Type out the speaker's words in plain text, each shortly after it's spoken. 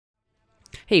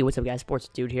Hey, what's up guys, Sports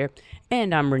Dude here,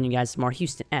 and I'm bringing you guys some more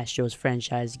Houston Astros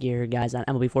franchise gear, guys, on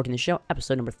MLB 14 The Show,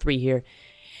 episode number 3 here.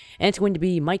 And it's going to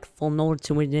be Mike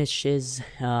Foltynewicz's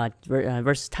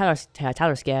versus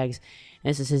Tyler Skaggs. And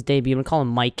this is his debut. I'm going to call him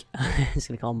Mike. I'm just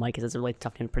going to call him Mike because it's a really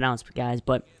tough name to pronounce, guys.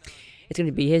 But it's going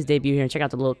to be his debut here. Check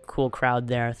out the little cool crowd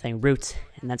there, thing, Roots,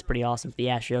 and that's pretty awesome for the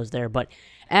Astros there. But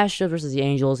Astros versus the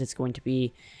Angels, it's going to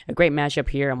be a great matchup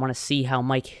here. I want to see how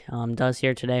Mike does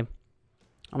here today.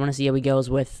 I want to see how he goes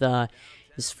with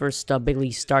his first big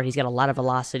league start. He's got a lot of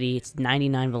velocity. It's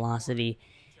 99 velocity.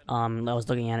 I was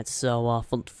looking at it. So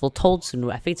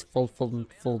Foltynewicz, I think it's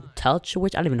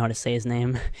Foltynewicz. I don't even know how to say his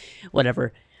name.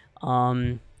 Whatever.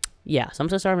 Yeah. So I'm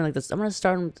gonna start him like this. I'm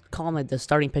gonna call him like the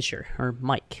starting pitcher or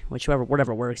Mike,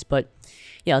 whatever works. But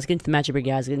yeah, let's get into the matchup here,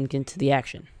 guys. Get into the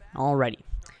action. Alrighty.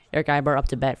 Eric Ibar up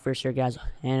to bat first here, guys,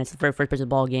 and it's the very first pitch of the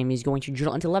ball game. He's going to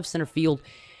drill into left center field.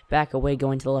 Back away,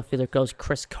 going to the left fielder goes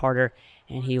Chris Carter,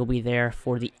 and he will be there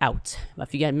for the out.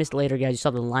 If you guys missed later, guys, you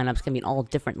saw the lineups. It's going to be an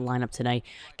all-different lineup tonight.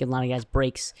 Get a lot of guys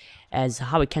breaks as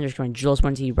Howie Kendrick's going to drill this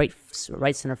one to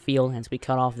right center field, and it's going to be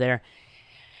cut off there.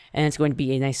 And it's going to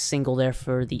be a nice single there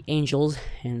for the Angels.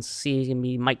 And see, it's going to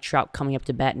be Mike Trout coming up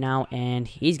to bat now, and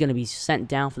he's going to be sent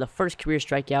down for the first career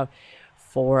strikeout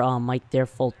for Mike there,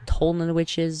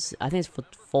 Foltynewicz. I think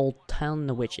it's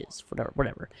Foltynewicz,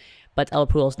 whatever. But El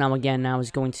Pujols now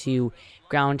is going to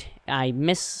ground. I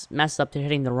messed up to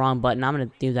hitting the wrong button. I'm going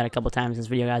to do that a couple times in this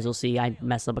video, guys. You'll see I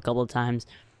messed up a couple of times.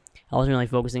 I wasn't really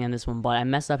focusing on this one, but I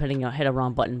messed up hit a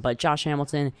wrong button. But Josh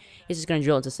Hamilton is just going to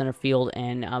drill into center field,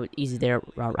 and easy there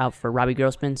out for Robbie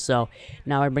Grossman. So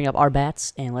now I bring up our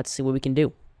bats, and let's see what we can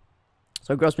do.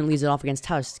 So Grossman leads it off against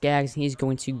Tyler Skaggs. He's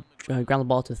going to ground the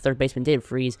ball to third baseman David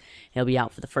Freese. He'll be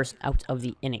out for the first out of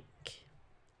the inning.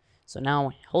 So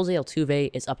now Jose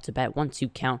Altuve is up to bat,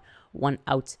 1-2 count, 1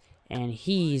 out, and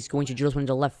he's going to drill this one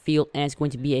to left field, and it's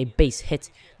going to be a base hit,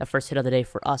 the first hit of the day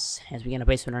for us as we get a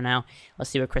base runner now. Let's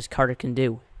see what Chris Carter can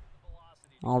do.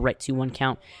 All right, 2-1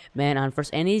 count, man on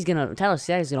first, and Tyler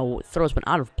Skaggs is gonna throw this one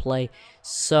out of play.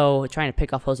 So trying to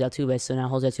pick off Jose Altuve. So now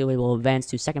Jose Altuve will advance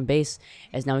to second base,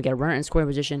 as now we got a runner in scoring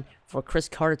position for Chris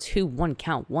Carter. 2-1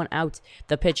 count, 1 out.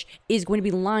 The pitch is going to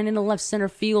be lined into left center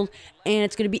field, and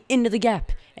it's going to be into the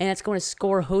gap, and it's going to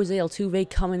score. Jose Altuve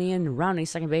coming in, rounding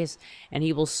second base, and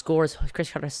he will score as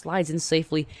Chris Carter slides in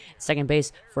safely at second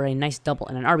base for a nice double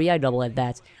and an RBI double at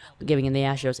that, giving in the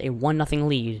Astros a 1-0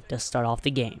 lead to start off the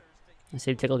game. Let's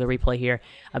take a look at the replay here.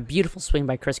 A beautiful swing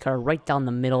by Chris Carter right down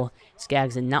the middle.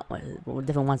 Skaggs definitely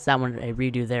wants that one a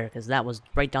redo there because that was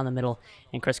right down the middle,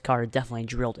 and Chris Carter definitely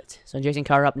drilled it. So Jason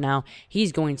Carter up now.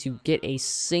 He's going to get a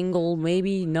single,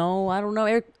 maybe. No, I don't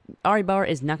know. Ari Bauer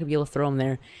is not going to be able to throw him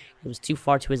there. It was too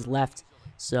far to his left.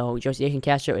 So Jason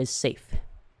Castro is safe.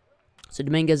 So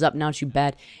Dominguez up now to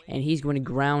bat, and he's going to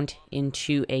ground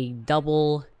into a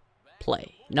double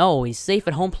play. No, he's safe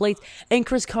at home plate, and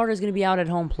Chris Carter is going to be out at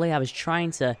home plate. I was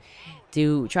trying to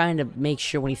make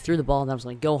sure when he threw the ball that I was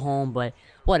going to go home, but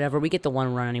whatever. We get the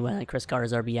 1 run anyway, like Chris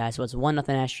Carter's RBI, so it's 1-0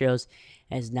 Astros.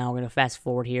 As now we're going to fast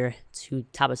forward here to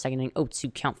top of second inning.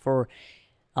 0-2 count for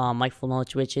Mike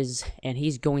Foltynewicz, and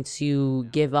he's going to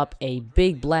give up a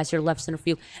big blast here left center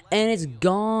field, and it's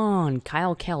gone.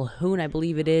 Kyle Calhoun, I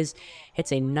believe it is,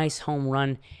 hits a nice home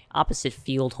run, opposite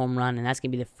field home run, and that's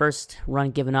going to be the first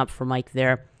run given up for Mike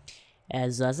there,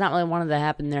 as it's not really wanted to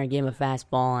happen there. I gave him a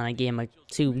fastball, and I gave him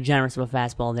too generous of a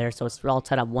fastball there, so it's all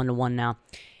tied up 1-1 now.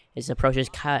 His approach is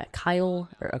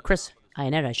Chris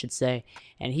Iannetta, I should say,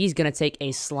 and he's going to take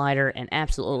a slider and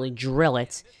absolutely drill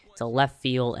it to left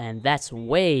field, and that's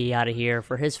way out of here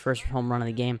for his first home run of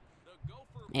the game.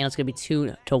 And it's going to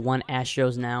be 2-1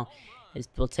 Astros now.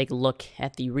 We'll take a look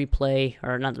at the replay,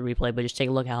 or not the replay, but just take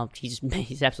a look how he's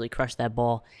absolutely crushed that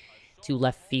ball to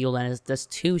left field, and that's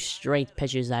 2 straight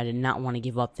pitches I did not want to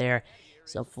give up there.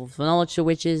 So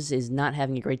Foltynewicz is not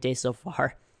having a great day so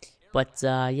far. But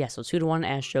yeah, so 2-1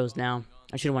 Astros now.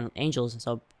 I should have won Angels.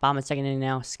 So bottom of second inning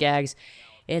now. Skaggs.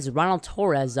 It's Ronald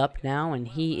Torres up now, and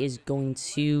he is going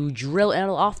to drill it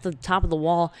off the top of the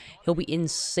wall. He'll be in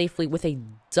safely with a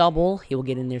double. He will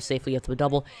get in there safely after a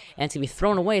double, and it's going to be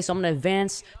thrown away. So I'm going to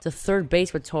advance to third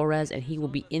base with Torres, and he will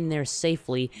be in there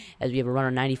safely as we have a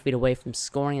runner 90 feet away from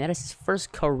scoring. That is his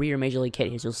first career Major League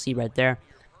hit, as you'll see right there.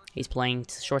 He's playing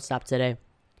shortstop today.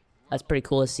 That's pretty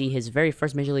cool to see his very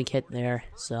first Major League hit there.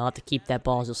 So I'll have to keep that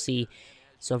ball, as you'll see.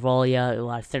 So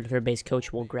Volia, third base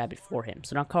coach, will grab it for him.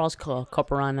 So now Carlos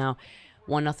Corporan now,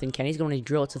 1-0 Ken. He's going to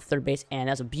drill it to third base, and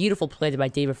that's a beautiful play by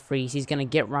David Freese. He's going to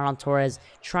get Ronald Torres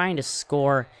trying to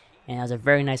score, And that was a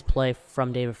very nice play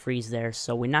from David Freese there.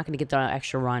 So we're not going to get the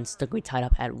extra run. Still going to be tied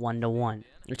up at 1-1.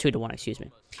 Or 2-1, excuse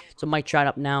me. So Mike Trout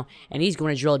up now. And he's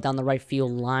going to drill it down the right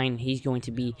field line. He's going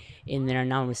to be in there.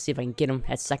 Now I'm going to see if I can get him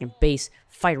at second base.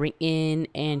 Firing in.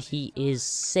 And he is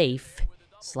safe.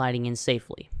 Sliding in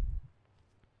safely.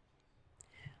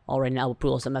 Alright, now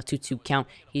Pujols on that 2-2 count.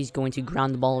 He's going to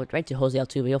ground the ball right to Jose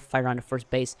Altuve. He'll fire on to first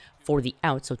base for the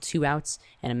out. So 2 outs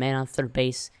and a man on third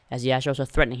base as the Astros are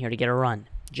threatening here to get a run.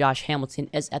 Josh Hamilton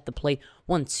is at the plate.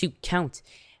 1-2 count.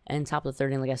 And top of the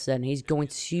third inning, like I said, and he's going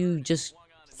to just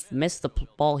miss the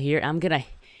ball here. I'm going to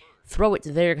throw it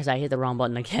to there because I hit the wrong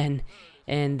button again.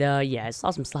 And, yeah, I saw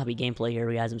some sloppy gameplay here,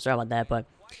 guys. I'm sorry about that, but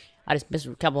I just missed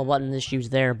a couple of button issues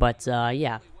there. But,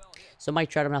 yeah. So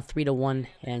Mike Trout now 3-1,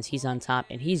 and he's on top.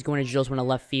 And he's going to drill one to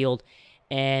left field.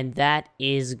 And that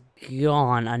is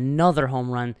gone. Another home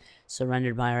run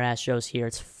surrendered by our Astros here.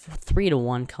 It's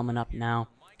 3-1 coming up now.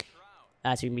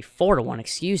 It's going to be 4-1,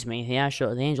 excuse me. The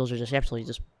Angels are just absolutely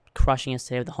just crushing us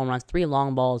today with the home runs. 3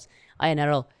 long balls.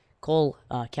 Iannetta, Cole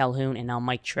Calhoun, and now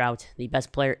Mike Trout, the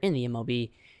best player in the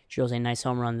MLB, drills a nice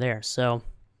home run there. So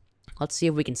let's see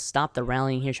if we can stop the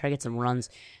rallying here, try to get some runs.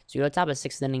 So we go to top of the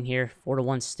 6th inning here,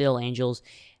 4-1 still, Angels.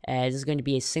 This is going to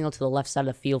be a single to the left side of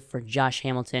the field for Josh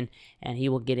Hamilton, and he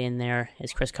will get in there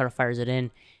as Chris Carter fires it in.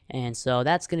 And so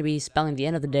that's going to be spelling the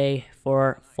end of the day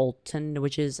for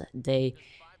Foltynewicz's day.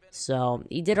 So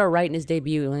he did all right in his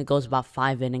debut. It only goes about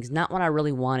 5 innings. Not what I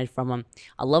really wanted from him.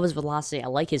 I love his velocity. I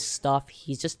like his stuff.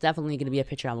 He's just definitely going to be a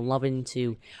pitcher I'm loving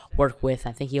to work with.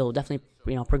 I think he'll definitely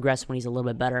progress when he's a little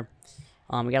bit better.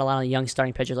 We got a lot of young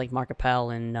starting pitchers like Mark Appel,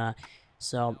 and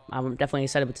so I'm definitely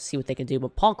excited to see what they can do.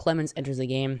 But Paul Clemens enters the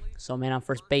game, so man on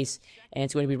first base, and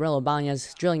it's going to be Relo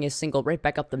Bañez drilling his single right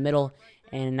back up the middle,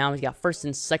 and now he's got first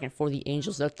and second for the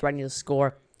Angels. They're threatening to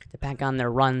score to pack on their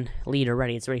run lead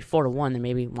already. It's already 4-1. They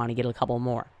maybe want to get a couple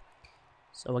more.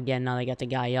 So again, now they got the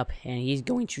guy up, and he's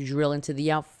going to drill into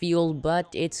the outfield, but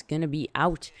it's going to be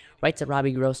out right to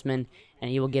Robbie Grossman,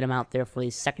 and he will get him out there for the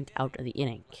second out of the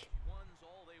inning.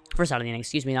 First out of the inning,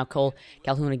 excuse me. Now Cole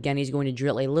Calhoun again. He's going to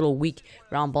drill a little weak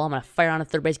ground ball. I'm going to fire on to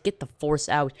third base, get the force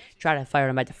out, try to fire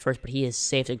him back to first, but he is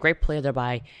safe. A great play there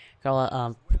by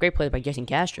Jason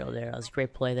Castro. There, that was a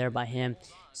great play there by him.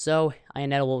 So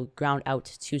Iannetta will ground out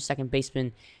to second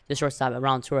baseman, the shortstop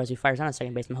around Torres, who fires on to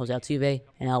second baseman Jose Altuve,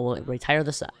 and now will retire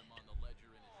the side.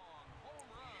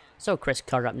 So Chris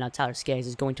Carter up now. Tyler Skaggs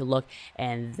is going to look,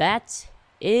 and that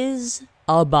is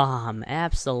a bomb.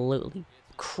 Absolutely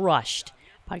crushed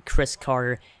by Chris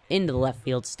Carter into the left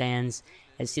field stands.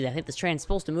 As you see that, I think the train's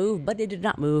supposed to move, but it did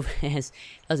not move. As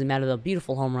it doesn't matter, the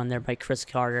beautiful home run there by Chris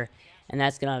Carter. And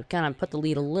that's going to kind of put the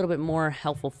lead a little bit more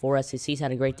helpful for us. He's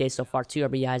had a great day so far. 2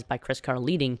 RBIs by Chris Carter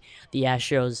leading the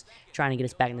Astros, trying to get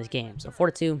us back in this game. So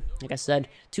 4-2, like I said,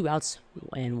 2 outs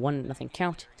and 1-0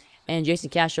 count. And Jason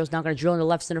Castro is now going to drill into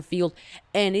left center field.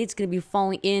 And it's going to be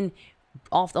falling in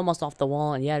almost off the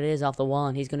wall. And yeah, it is off the wall.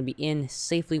 And he's going to be in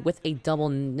safely with a double,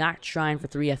 not trying for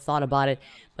 3. I thought about it,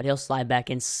 but he'll slide back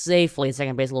in safely at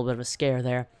second base. A little bit of a scare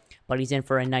there. But he's in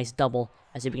for a nice double,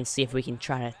 as we can see if we can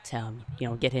try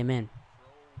to get him in.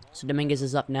 So Dominguez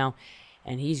is up now,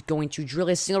 and he's going to drill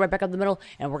a single right back up the middle,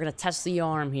 and we're going to test the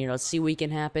arm here. Let's see what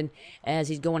can happen as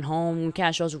he's going home.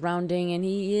 Castro's rounding, and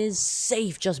he is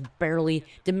safe, just barely.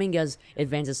 Dominguez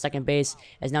advances second base,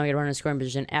 as now we get a runner in scoring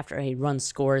position after a run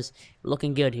scores.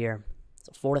 Looking good here.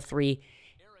 So 4-3.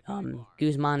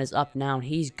 Guzman is up now, and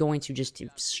he's going to just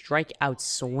strike out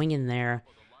swinging there,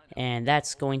 and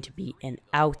that's going to be an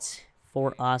out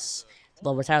for us.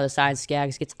 They'll retire the side.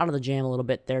 Skaggs gets out of the jam a little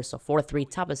bit there. So 4-3,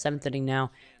 top of the 7th inning now.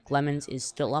 Clemens is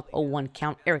still up 0-1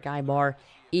 count. Eric Ibar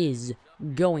is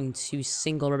going to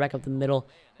single right back up the middle.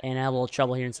 And have a little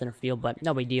trouble here in center field, but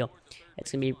no big deal.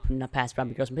 It's going to be not past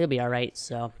Robbie Grossman. He'll be all right.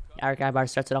 So Eric Ibar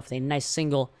starts it off with a nice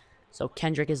single. So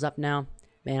Kendrick is up now.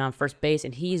 Man on first base.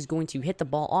 And he's going to hit the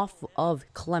ball off of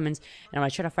Clemens. And I'm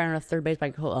going to try to fire on a third base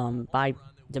by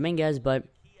Dominguez, but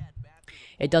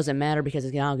it doesn't matter because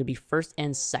it's now going to be first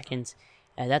and second.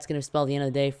 That's going to spell the end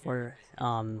of the day for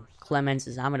Clemens.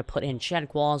 Is I'm going to put in Chad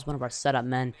Qualls, one of our setup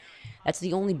men. That's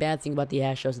the only bad thing about the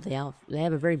Astros. They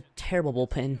have a very terrible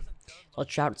bullpen. So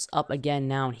Trout's up again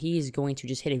now, and he's going to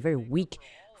just hit a very weak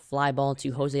fly ball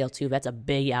to Jose Altuve. That's a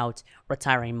big out,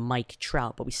 retiring Mike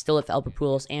Trout. But we still have Albert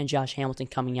Pujols and Josh Hamilton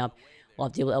coming up. We'll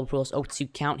have to deal with Albert Pujols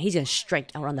 0-2 count. He's going to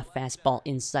strike out on the fastball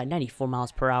inside 94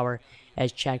 miles per hour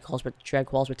as Chad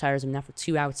Qualls retires him now for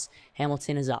 2 outs.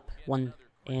 Hamilton is up.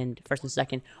 First and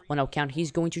second, 1-0 count.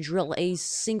 He's going to drill a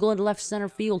single into left center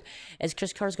field as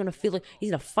Chris Carter's going to feel it.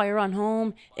 He's going to fire on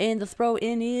home, and the throw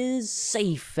in is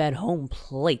safe at home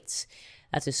plate.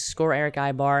 That's his score, Eric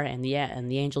Ibar, and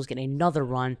the Angels get another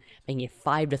run, making it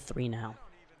 5-3 now.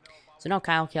 So now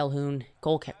Cole Calhoun,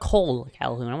 I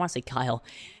want to say Kyle,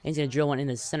 and he's going to drill one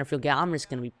into the center field. Yeah, I'm just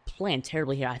going to be playing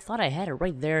terribly here. I thought I had it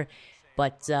right there,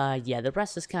 but yeah, the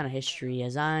rest is kind of history,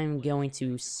 as I'm going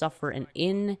to suffer an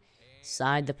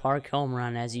inside the park home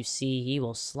run. As you see, he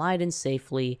will slide in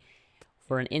safely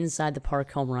for an inside the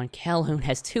park home run. Calhoun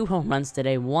has 2 home runs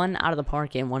today, 1 out of the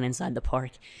park and 1 inside the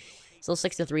park. Still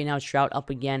 6-3 now. Trout up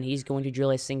again. He's going to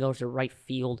drill a single to right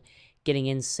field, getting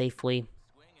in safely.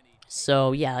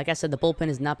 So, yeah, like I said, the bullpen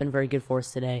has not been very good for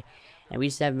us today. And we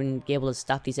just haven't been able to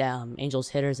stop these Angels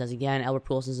hitters, as again, Albert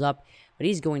Pujols is up. But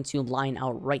he's going to line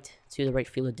out right to the right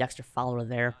fielder, Dexter Fowler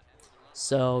there.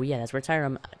 So, yeah, that's retire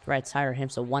him.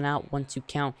 So, 1 out, 1-2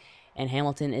 count. And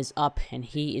Hamilton is up, and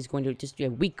he is going to just do a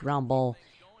weak ground ball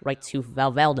right to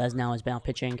Valdez now is now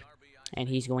pitching. And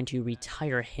he's going to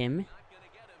retire him.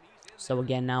 So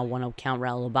again, now 1-0 count.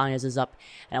 Raul Ibanez is up.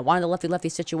 And I wanted the lefty-lefty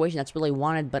situation. That's really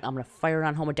wanted, but I'm going to fire it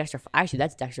on home with Dexter. Actually,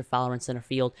 that's Dexter Fowler in center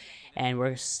field. And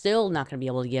we're still not going to be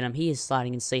able to get him. He is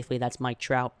sliding in safely. That's Mike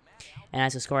Trout. And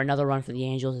that's to score another run for the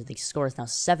Angels. The score is now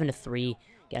 7-3.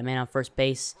 Got a man on first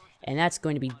base. And that's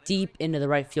going to be deep into the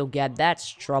right field gap. That's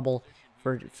trouble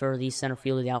for the center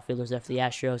fielder, the outfielders after the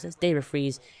Astros. That's David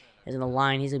Freese is in the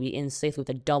line. He's going to be in safely with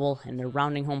a double. And they're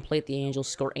rounding home plate. The Angels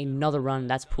score another run.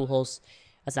 That's Pujols.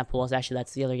 That's not Pujols, actually,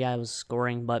 that's the other guy who was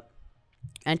scoring, but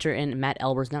enter in Matt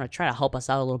Elbers now to try to help us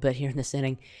out a little bit here in this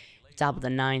inning. Top of the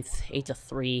 9th,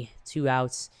 8-3, 2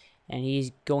 outs, and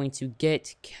he's going to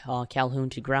get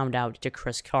Calhoun to ground out to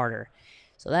Chris Carter.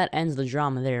 So that ends the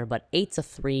drama there, but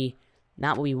 8-3,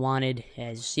 not what we wanted.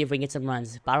 Let's see if we can get some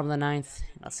runs. Bottom of the 9th,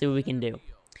 let's see what we can do.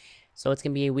 So it's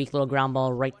going to be a weak little ground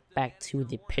ball right back to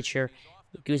the pitcher.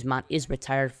 Guzman is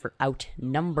retired for out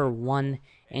number 1.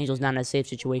 Angels not in a safe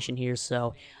situation here,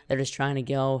 so they're just trying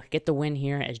to get the win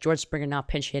here as George Springer now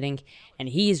pinch hitting, and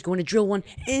he is going to drill one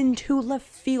into left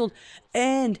field,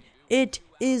 and it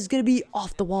is going to be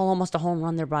off the wall, almost a home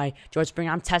run there by George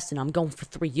Springer. I'm testing, I'm going for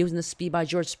 3, using the speed by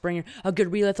George Springer. A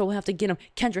good relay throw, we'll have to get him.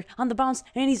 Kendrick on the bounce,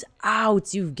 and he's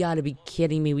out. You've got to be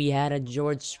kidding me. We had a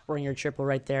George Springer triple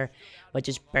right there, but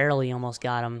just barely almost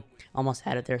got him. Almost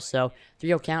had it there. So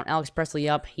 3-0 count. Alex Presley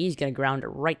up. He's going to ground it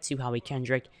right to Howie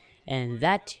Kendrick. And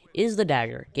that is the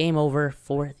dagger. Game over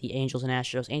for the Angels and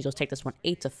Astros. Angels take this one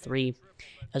 8-3.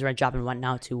 As we're dropping one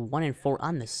now to 1-4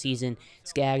 on the season.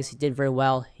 Skaggs, he did very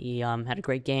well. He had a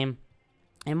great game.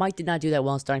 And Mike did not do that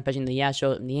well in starting pitching. The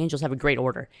Astros and the Angels have a great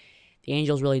order. The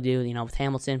Angels really do. You know, with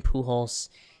Hamilton, Pujols,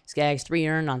 Skaggs, 3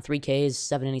 earned on 3 Ks,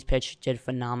 7 innings pitched, did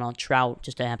phenomenal. Trout,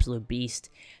 just an absolute beast.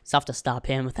 It's tough to stop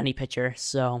him with any pitcher.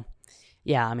 So,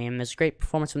 yeah, I mean, it's a great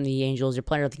performance from the Angels. Your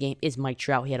player of the game is Mike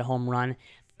Trout. He had a home run.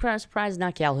 Surprise,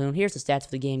 not Calhoun. Here's the stats for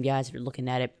the game, guys, if you're looking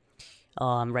at it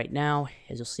right now.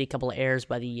 As you'll see, a couple of errors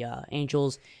by the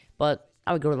Angels. But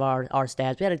I would go to our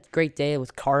stats. We had a great day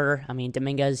with Carter. I mean,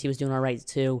 Dominguez, he was doing all right,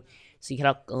 too. So he hit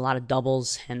up a lot of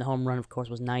doubles, and the home run, of course,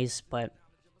 was nice. But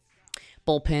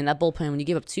bullpen, that bullpen, when you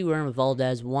give up 2 earned with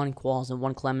Valdez, 1 Qualls, and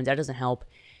 1 Clemens, that doesn't help.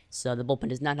 So the bullpen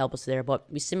does not help us there,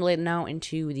 but we simulated now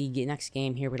into the next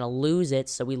game here. We're going to lose it,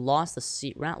 so we lost the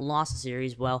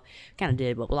series. Well, kind of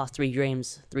did, but we lost 3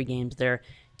 games there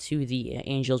to the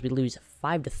Angels. We lose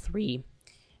 5-3.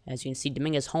 As you can see,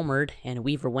 Dominguez homered, and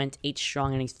Weaver went 8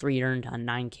 strong innings, 3 earned on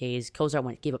 9 Ks.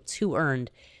 Cozart gave up 2 earned,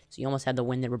 so you almost had the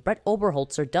win there. But Brett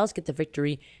Oberholzer does get the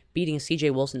victory, beating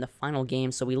C.J. Wilson in the final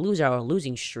game, so we lose our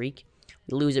losing streak.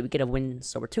 We lose it, we get a win,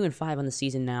 so we're 2-5 on the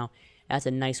season now. That's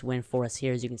a nice win for us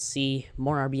here. As you can see,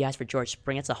 more RBIs for George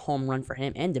Springer. That's a home run for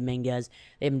him and Dominguez.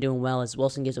 They've been doing well as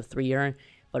Wilson gives up 3 earned,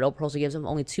 but Oberholzer gives them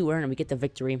only 2 earned, and we get the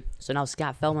victory. So now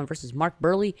Scott Feldman versus Mark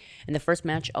Burley in the first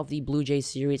match of the Blue Jays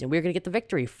series, and we're going to get the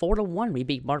victory, 4-1. We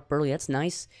beat Mark Burley. That's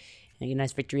nice. And a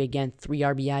nice victory again. 3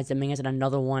 RBIs. Dominguez had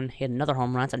another one. He had another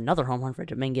home run. That's another home run for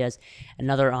Dominguez.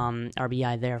 Another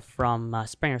RBI there from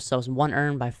Springer. So it's 1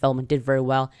 earned by Feldman. Did very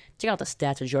well. Check out the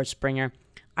stats of George Springer.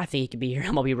 I think he could be your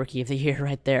MLB Rookie of the Year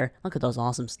right there. Look at those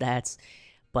awesome stats.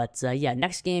 But, yeah,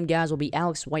 next game, guys, will be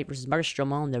Alex White versus Marcus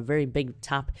Stroman, the very big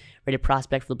top-rated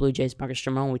prospect for the Blue Jays. Marcus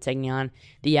Stroman will be taking on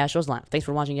the Astros lineup. Thanks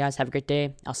for watching, guys. Have a great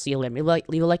day. I'll see you later.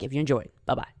 Leave a like if you enjoyed.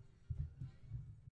 Bye-bye.